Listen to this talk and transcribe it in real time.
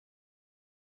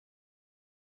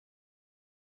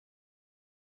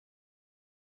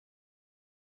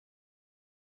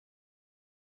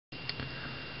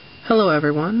Hello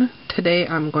everyone. Today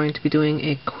I'm going to be doing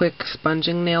a quick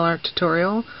sponging nail art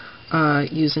tutorial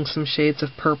using some shades of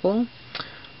purple.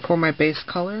 For my base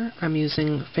color I'm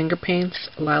using Finger Paints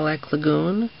Lilac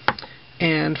Lagoon,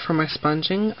 and for my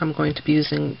sponging I'm going to be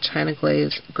using China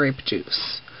Glaze Grape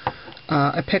Juice.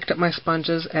 I picked up my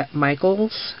sponges at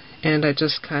Michael's and I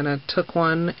just kind of took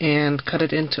one and cut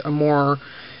it into a more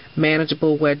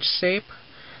manageable wedge shape.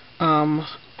 I'm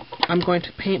going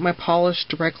to paint my polish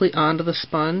directly onto the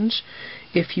sponge.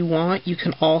 If you want, you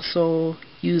can also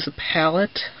use a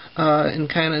palette and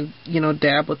kind of,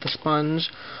 dab with the sponge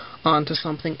onto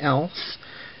something else.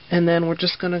 And then we're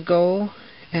just going to go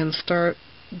and start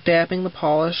dabbing the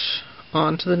polish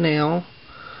onto the nail,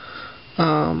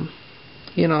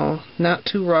 not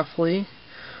too roughly,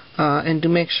 and do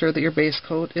make sure that your base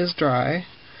coat is dry.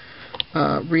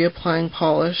 Reapplying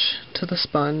polish to the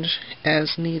sponge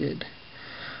as needed.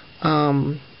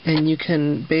 And you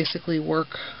can basically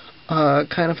work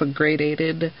kind of a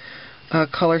gradated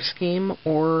color scheme,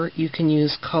 or you can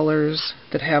use colors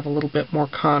that have a little bit more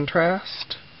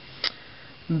contrast,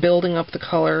 building up the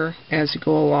color as you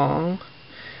go along,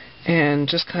 and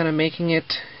just kind of making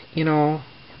it,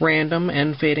 random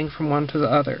and fading from one to the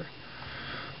other.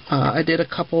 I did a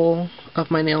couple of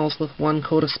my nails with one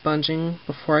coat of sponging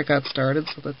before I got started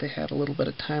so that they had a little bit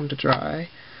of time to dry.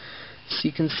 So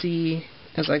you can see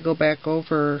as I go back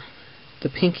over the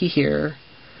pinky here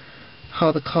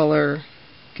how the color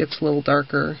gets a little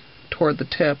darker toward the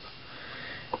tip,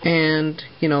 and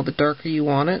the darker you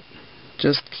want it,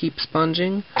 just keep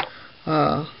sponging,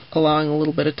 allowing a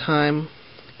little bit of time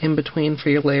in between for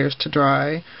your layers to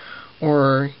dry,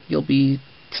 or you'll be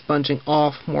sponging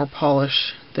off more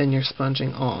polish than you're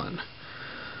sponging on.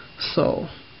 So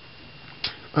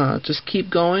just keep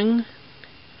going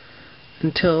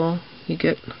until you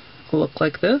get a look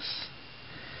like this.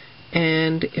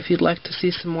 And if you'd like to see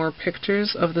some more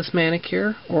pictures of this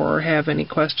manicure or have any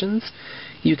questions,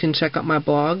 you can check out my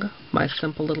blog,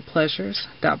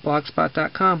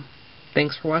 mysimplelittlepleasures.blogspot.com.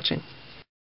 Thanks for watching.